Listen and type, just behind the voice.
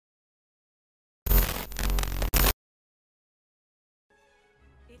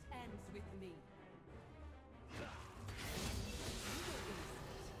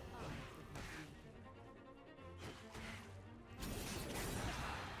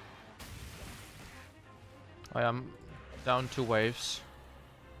I am down 2 waves.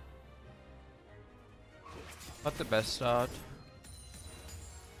 Not the best start.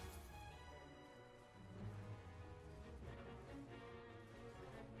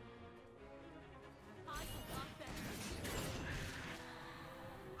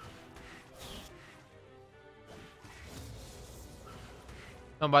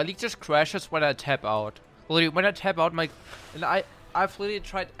 No, my league just crashes when I tap out. Literally, when I tap out, I've literally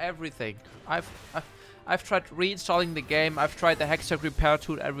tried everything. I've tried reinstalling the game. I've tried the Hextech repair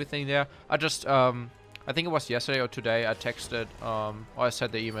tool, everything there. I just I think it was yesterday or today. I texted or I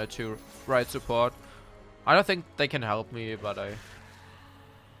sent the email to Riot Support. I don't think they can help me, but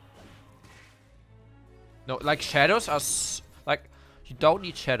no, like shadows are like you don't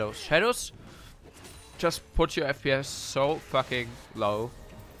need shadows. Shadows just put your FPS so fucking low.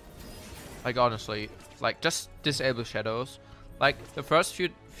 Like honestly, like just disable shadows. Like the first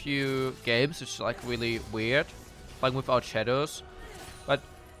few games, it's like really weird, like without shadows, but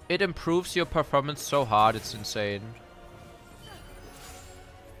it improves your performance so hard. It's insane.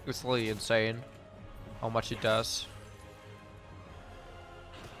 It's really insane how much it does.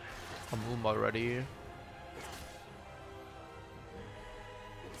 I'm boom already.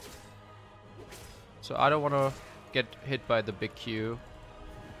 So I don't want to get hit by the big Q.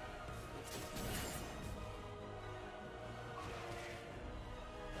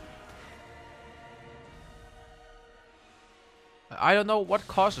 I don't know what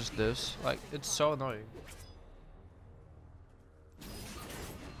causes this. Like, it's so annoying.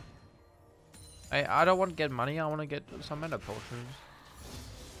 I don't want to get money. I want to get some mana potions.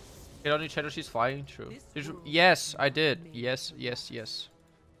 You don't need shadow. She's flying. True. Yes, I did. Yes.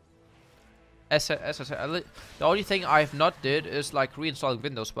 As I said, the only thing I've not did is like reinstalling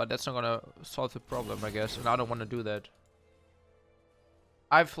Windows, but that's not gonna solve the problem, I guess. And I don't want to do that.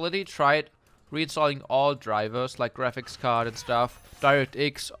 I've literally tried reinstalling all drivers like graphics card and stuff,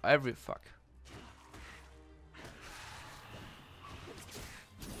 DirectX, every fuck.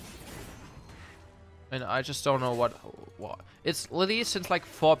 And I just don't know what. It's literally since like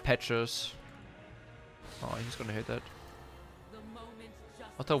 4 patches. Oh, he's gonna hit that.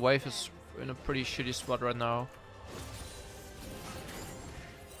 Other wave is in a pretty shitty spot right now.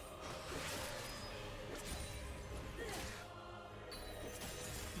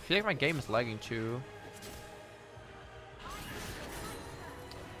 I feel like my game is lagging too.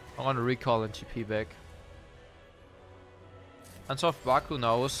 I want to recall and TP back. And so if Baku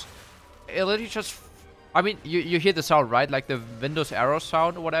knows, it literally just. I mean, you hear the sound, right? Like the Windows arrow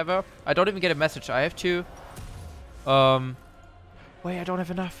sound or whatever. I don't even get a message. I have to. Wait, I don't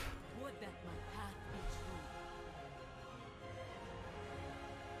have enough.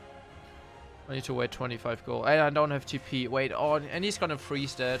 I need to wait 25 gold. And I don't have TP. Wait, oh, and he's gonna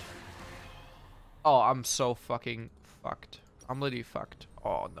freeze that. Oh, I'm so fucking fucked. I'm literally fucked.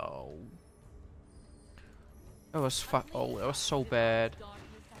 Oh no. That was oh, that was so bad.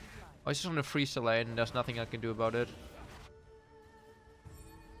 Oh, he's just gonna freeze the lane and there's nothing I can do about it.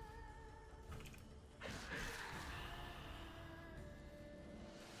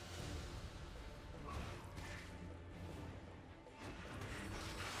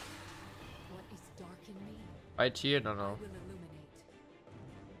 Right here? No.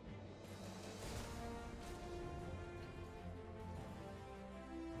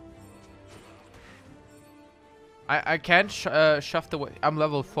 I can't shove the wave. I'm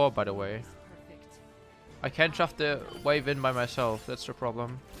level 4, by the way. I can't shove the wave in by myself. That's the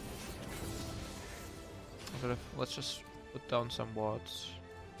problem. Let's just put down some wards.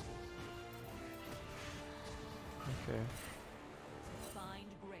 Okay.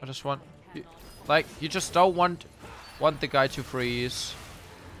 I just want, like, you just don't want the guy to freeze.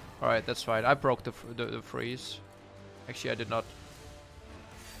 All right, that's fine. I broke the freeze. Actually, I did not.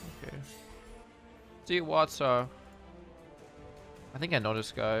 Okay. See wards are. I think I know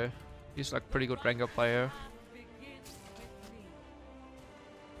this guy. He's like pretty good Ranger player.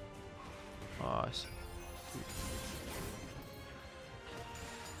 Oh,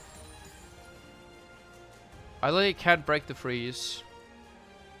 I literally can't break the freeze.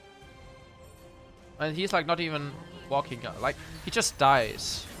 And he's like not even walking out. Like, he just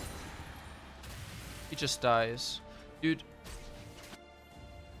dies. He just dies. Dude.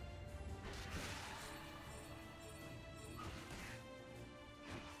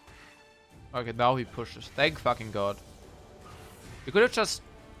 Okay, now he pushes. Thank fucking god. You could have just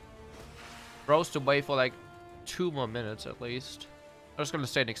roasted away for like 2 more minutes at least. I'm just gonna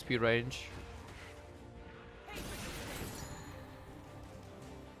stay in XP range.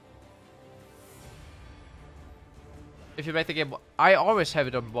 If you make the game, I always have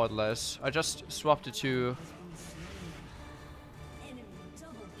it on borderless. I just swapped it to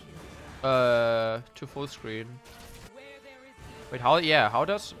To full screen. Wait, how? Yeah, how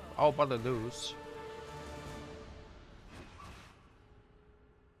does our butler lose?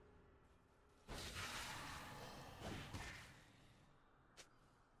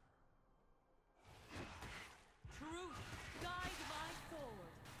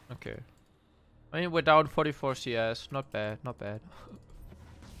 Okay. I mean, we're down 44 CS. Not bad, not bad.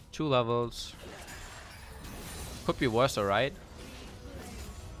 2 levels. Could be worse, alright?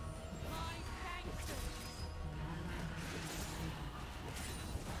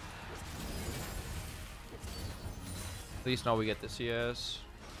 At least now we get the CS.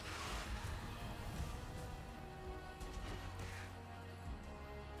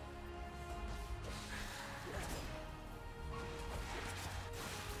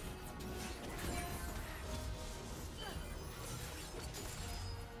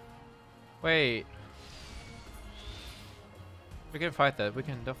 Wait. We can fight that. We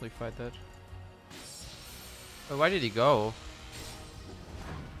can definitely fight that. Wait, why did he go?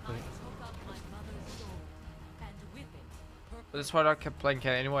 But that's why I kept playing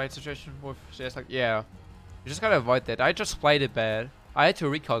Kayle anyway. Situation with CS, like, yeah. You just gotta avoid that. I just played it bad. I had to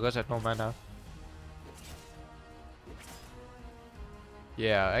recall because I had no mana.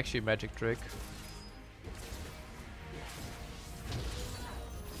 Yeah, actually magic trick.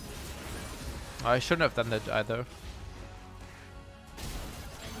 I shouldn't have done that either.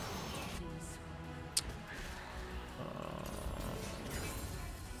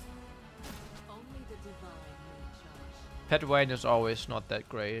 Pet Wayne is always not that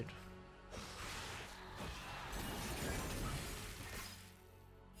great.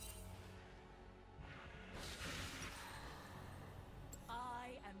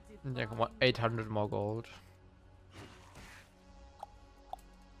 Like 800 more gold.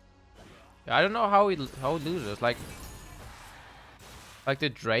 Yeah, I don't know how he loses. Like the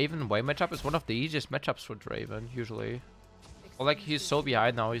Draven Way matchup is one of the easiest matchups for Draven usually. Or like he's so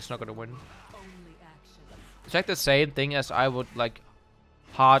behind now, he's not gonna win. It's like the same thing as I would like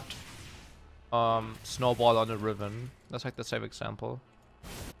hard snowball on a Riven. That's like the same example.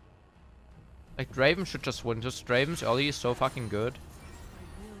 Like Draven should just win. Just Draven's early is so fucking good.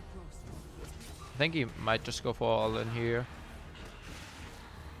 I think he might just go for all in here.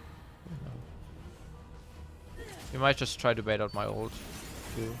 He might just try to bait out my ult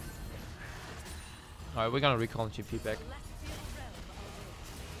too. Alright, we're gonna recall GP back.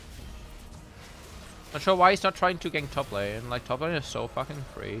 Not sure why he's not trying to gank top lane. Like top lane is so fucking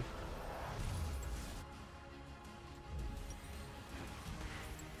free.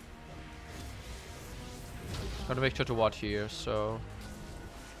 Gotta make sure to watch here, so.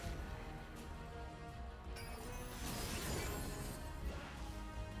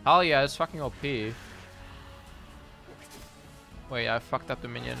 Hell yeah, it's fucking OP. Wait, I fucked up the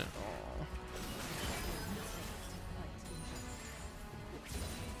minion. Oh.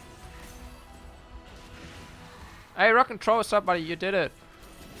 Hey, rock and throw somebody, you did it.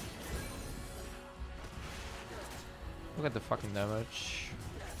 Look at the fucking damage.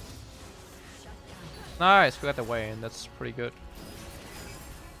 Nice, we got the Wayne, that's pretty good.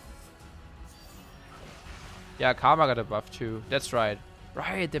 Yeah, Karma got a buff too, that's right.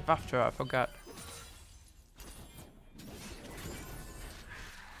 Right, they buffed her, I forgot.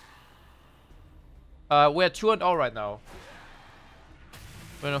 We're 2-0 right now.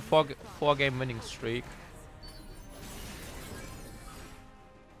 We're in a 4 game winning streak.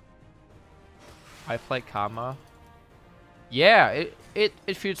 I play Karma. Yeah,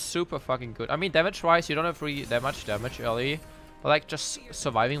 it feels super fucking good. I mean, damage wise, you don't have really that much damage early, but like just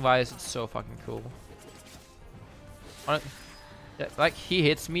surviving wise, it's so fucking cool. Yeah, like he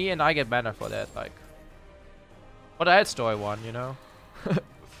hits me and I get mana for that. Like, but I had story 1, you know.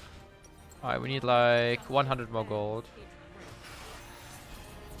 Alright, we need like 100 more gold.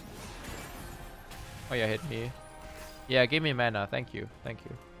 Oh yeah, hit me. Yeah, give me mana. Thank you. Thank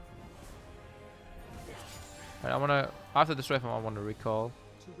you. Alright, I wanna, after this wave, I wanna recall.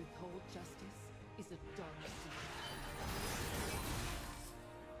 To withhold justice is a dark secret.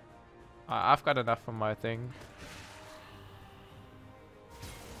 I've got enough from my thing.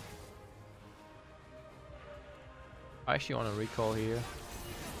 I actually want to recall here.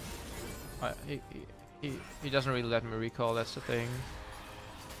 He doesn't really let me recall, that's the thing.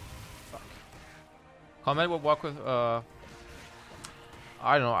 Fuck. Comment will work with I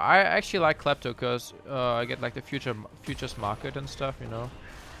don't know, I actually like Klepto because I get like the futures market and stuff, you know.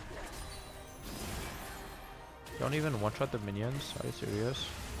 Don't even one-shot the minions, are you serious?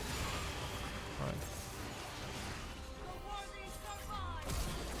 Alright.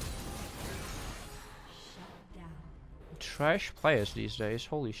 Trash players these days,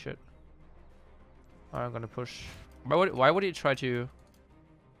 holy shit. I'm gonna push. Why would he try to?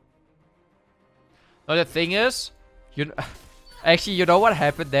 No, the thing is, actually, you know what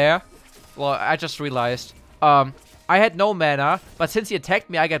happened there? Well, I just realized. I had no mana, but since he attacked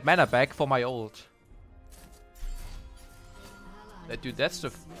me, I get mana back for my ult. Dude, that's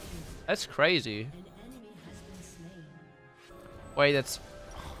crazy. Wait, that's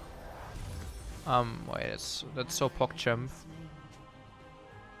so PogChamp.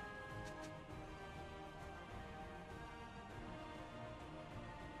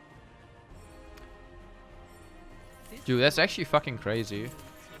 Dude, that's actually fucking crazy.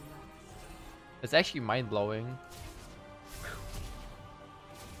 It's actually mind-blowing.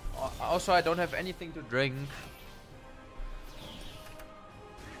 Also, I don't have anything to drink.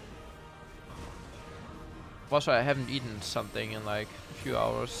 Also, I haven't eaten something in like a few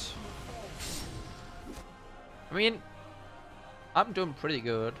hours. I mean, I'm doing pretty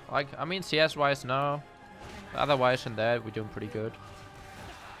good. Like, I mean, CS-wise, no. Otherwise than that, we're doing pretty good.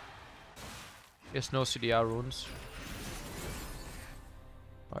 There's no CDR runes.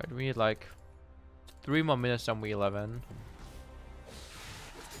 Alright, we need like 3 more minutes on we 11.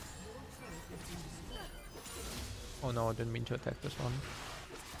 Oh no, I didn't mean to attack this one.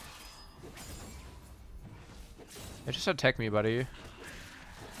 Yeah, just attack me, buddy.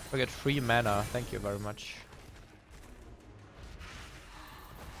 I get 3 mana. Thank you very much.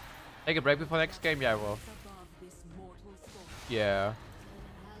 Take a break before next game? Yeah, I will. Yeah.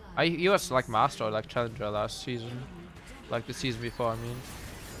 He was like master or like challenger last season. Like the season before, I mean.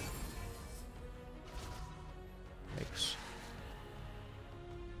 Thanks.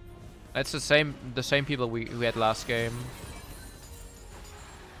 That's the same people we had last game.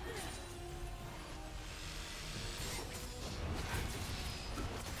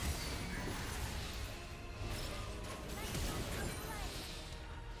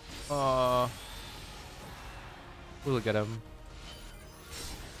 We'll get him.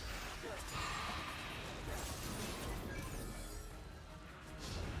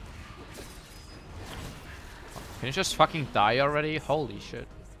 Can you just fucking die already? Holy shit.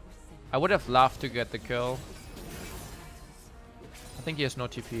 I would have loved to get the kill. I think he has no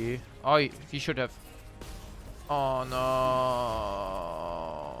TP. Oh, he should have. Oh no.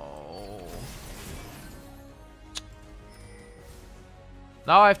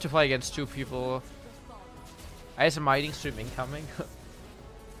 Now I have to play against 2 people. I have a mining stream incoming.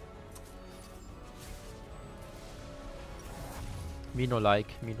 Me no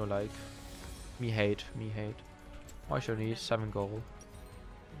like, me no like. Me hate, me hate. Why should I need 7 gold?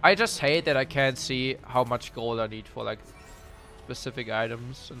 I just hate that I can't see how much gold I need for like specific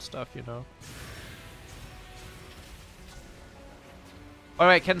items and stuff, you know.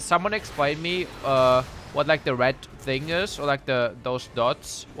 Alright, can someone explain me what like the red thing is, or like those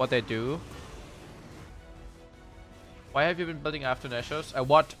dots, what they do? Why have you been building after Nashos? I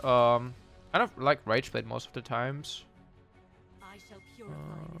kind of like Rage Blade most of the times. I shall purify this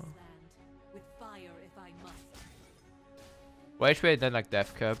land with fire if I must. Rage Blade, then like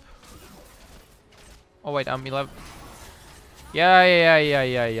Death Cap. Oh wait, I'm 11.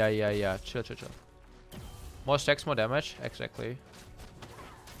 Yeah. Chill. More stacks, more damage. Exactly.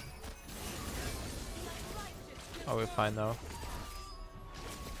 Oh, we're fine now.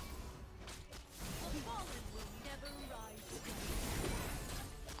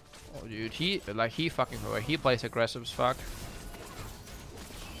 Oh, dude, he fucking he plays aggressive as fuck.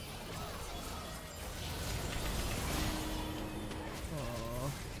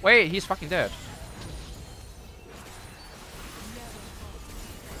 Wait, he's fucking dead.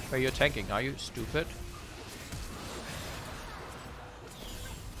 Wait, you're tanking, are you stupid?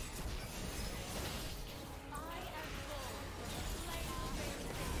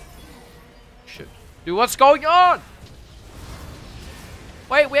 Shit. Dude, what's going on?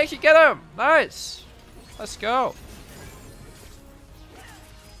 Wait, we actually get him! Nice! Let's go.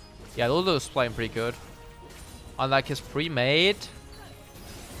 Yeah, Lulu's playing pretty good. Unlike his pre-made.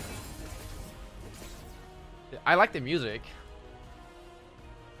 I like the music.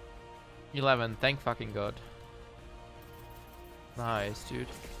 11, thank fucking god. Nice, dude.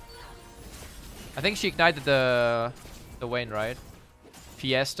 I think she ignited the Wayne, right?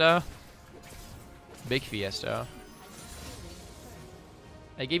 Fiesta. Big Fiesta.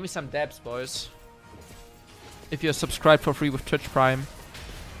 Hey, give me some dabs, boys. If you're subscribed for free with Twitch Prime,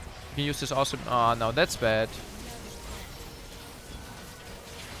 you can use this awesome. Oh no, that's bad.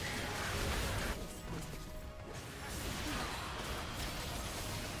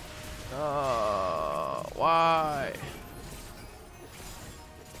 Why?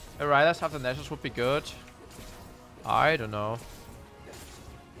 Alright, let's have the Nationals would be good. I don't know.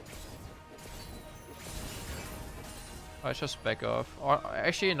 Let's just back off. Or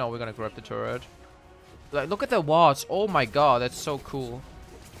actually, no, we're gonna grab the turret. Like, look at the wards. Oh my god, that's so cool.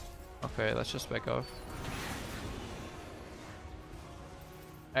 Okay, let's just back off.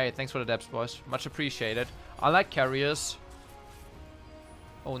 Hey, thanks for the depths, boys. Much appreciated. I like carriers.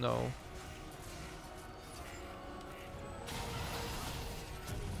 Oh no.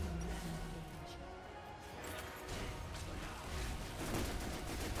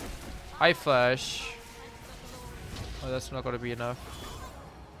 High flash. Oh, that's not gonna be enough.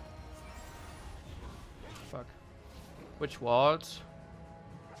 Fuck. Which walls?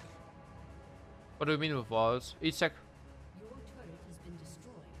 What do we mean with walls? Each sec.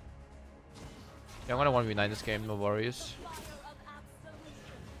 Yeah, I'm gonna 1v9 this game, no worries.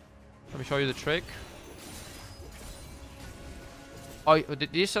 Let me show you the trick. Oh, did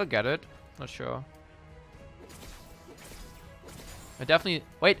you still get it? Not sure. I definitely...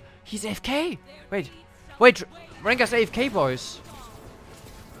 Wait, he's AFK! Wait, Rengar's AFK, boys!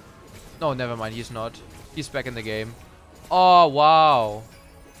 No, never mind, he's not. He's back in the game. Oh, wow.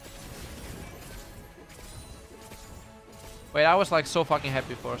 Wait, I was like so fucking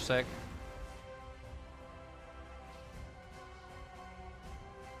happy for a sec.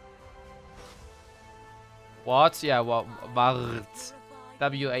 What? Yeah, what? Wards.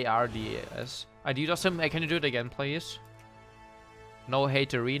 W-A-R-D-S. I did awesome. Can you do it again, please? No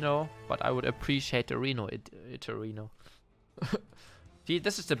haterino, but I would appreciate the Reno. Iterino. See,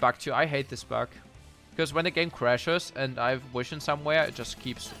 this is the bug too. I hate this bug. Because when the game crashes and I have vision somewhere, it just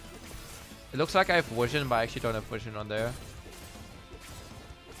keeps... It looks like I have vision, but I actually don't have vision on there.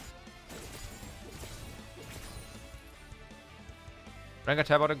 Rengar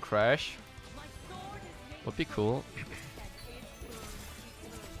tap out and crash. Would be cool.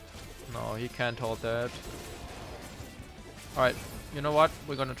 No, he can't hold that. Alright, you know what?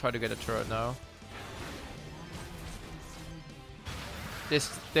 We're gonna try to get a turret now.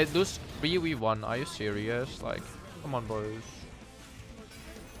 They lose 3v1. Are you serious? Like, come on, boys.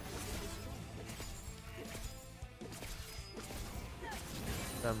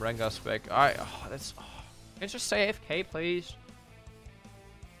 Damn, Rengar's back. That's... Oh, can you just say AFK, please?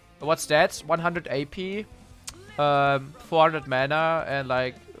 What's that? 100 AP, 400 mana, and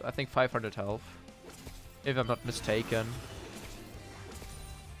like, I think 500 health. If I'm not mistaken.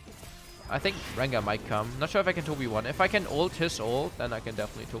 I think Rengar might come. Not sure if I can 2v1. If I can ult his ult, then I can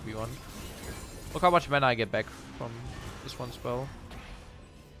definitely 2v1. Look how much mana I get back from this one spell.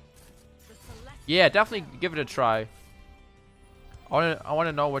 Yeah, definitely give it a try. I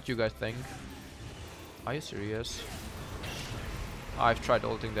wanna know what you guys think. Are you serious? I've tried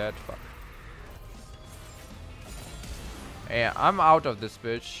ulting that. Fuck. Yeah, I'm out of this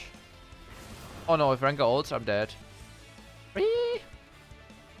bitch. Oh no, if Rengar ults, I'm dead. Whee!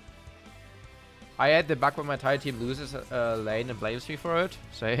 I had the bug when my entire team loses a lane and blames me for it.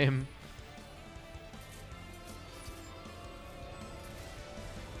 Same.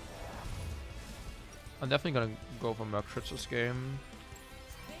 I'm definitely gonna go for Merc this game.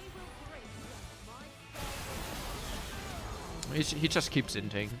 He just keeps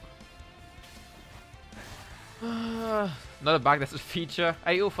inting. Not a bug, that's a feature.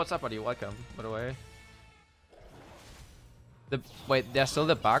 Hey, oof, what's up, buddy? Welcome, by the way. Wait, there's still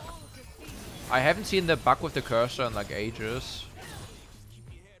the bug? I haven't seen the bug with the cursor in like ages.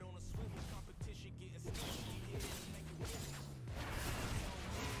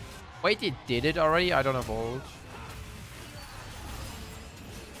 Wait, it did it already? I don't have ult.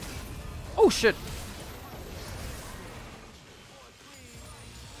 Oh shit!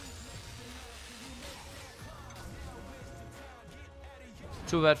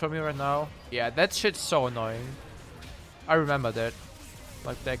 Too bad for me right now. Yeah, that shit's so annoying. I remember that.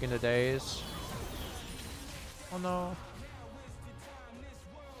 Like back in the days. Oh no.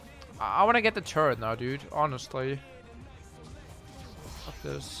 I wanna get the turret now, dude. Honestly. Fuck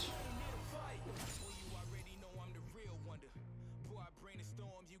this.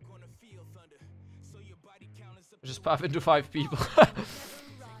 Just puff into 5 people.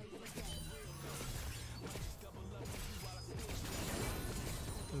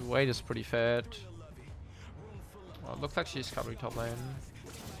 Wait is pretty fat. Oh, looks like she's covering top lane.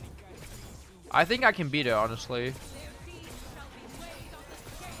 I think I can beat her, honestly.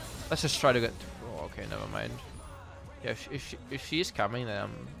 Let's just try to get... Oh, okay, never mind. Yeah, if she's coming, then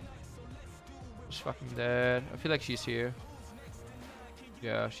I'm just fucking dead. I feel like she's here.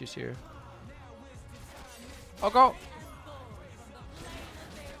 Yeah, she's here. Oh, go!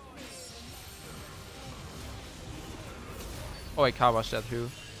 Oh, wait, Karma's dead too.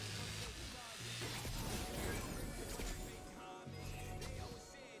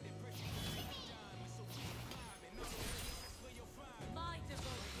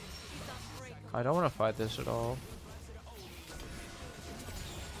 I don't want to fight this at all.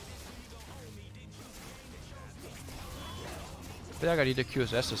 I feel like I need to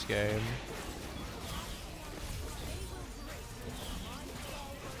QSS this game.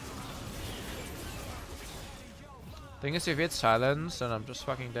 Thing is, if it's silence, then I'm just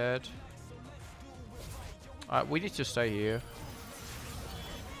fucking dead. We need to stay here.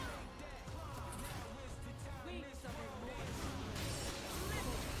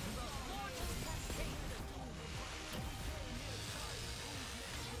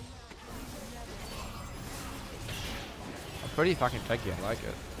 I'm pretty fucking tanky, I like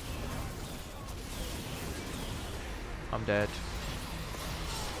it. I'm dead.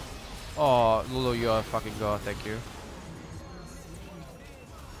 Oh, Lulu, you're a fucking god, thank you.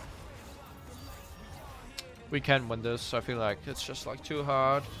 We can win this. I feel like it's just like too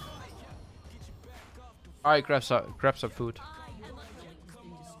hard. Alright, grab some food.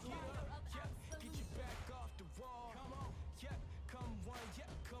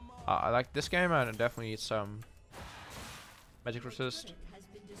 I like this game, and I definitely need some magic resist.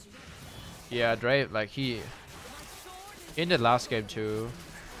 Yeah, Dre, like he in the last game too.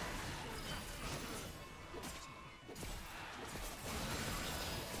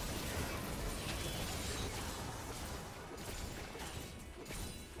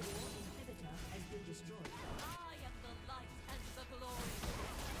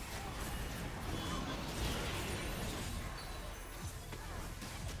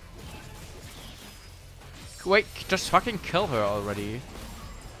 Wait, just fucking kill her already.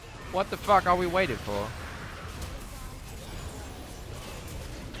 What the fuck are we waiting for?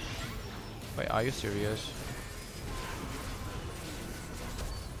 Wait, are you serious?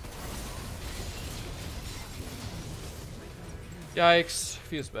 Yikes,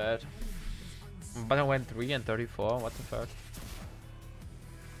 feels bad. But I went 3 and 34, what the fuck?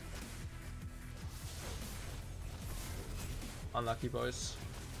 Unlucky, boys.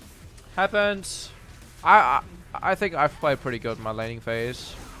 Happens. I think I've played pretty good in my laning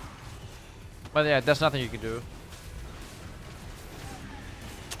phase. But yeah, there's nothing you can do.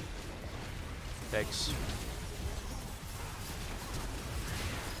 Thanks.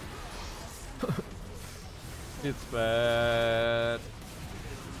 It's bad.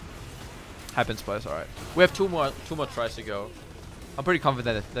 Happens, boys. Alright. We have two more tries to go. I'm pretty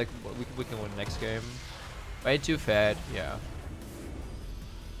confident that we can win the next game. Way too fat, yeah.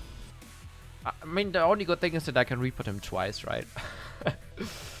 I mean, the only good thing is that I can report him twice, right?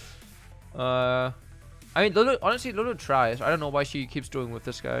 I mean, Lulu, honestly, Lulu tries. I don't know why she keeps doing with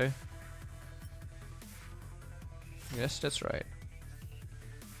this guy. Yes, that's right.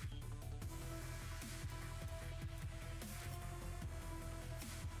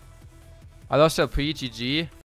 I lost LP, GG.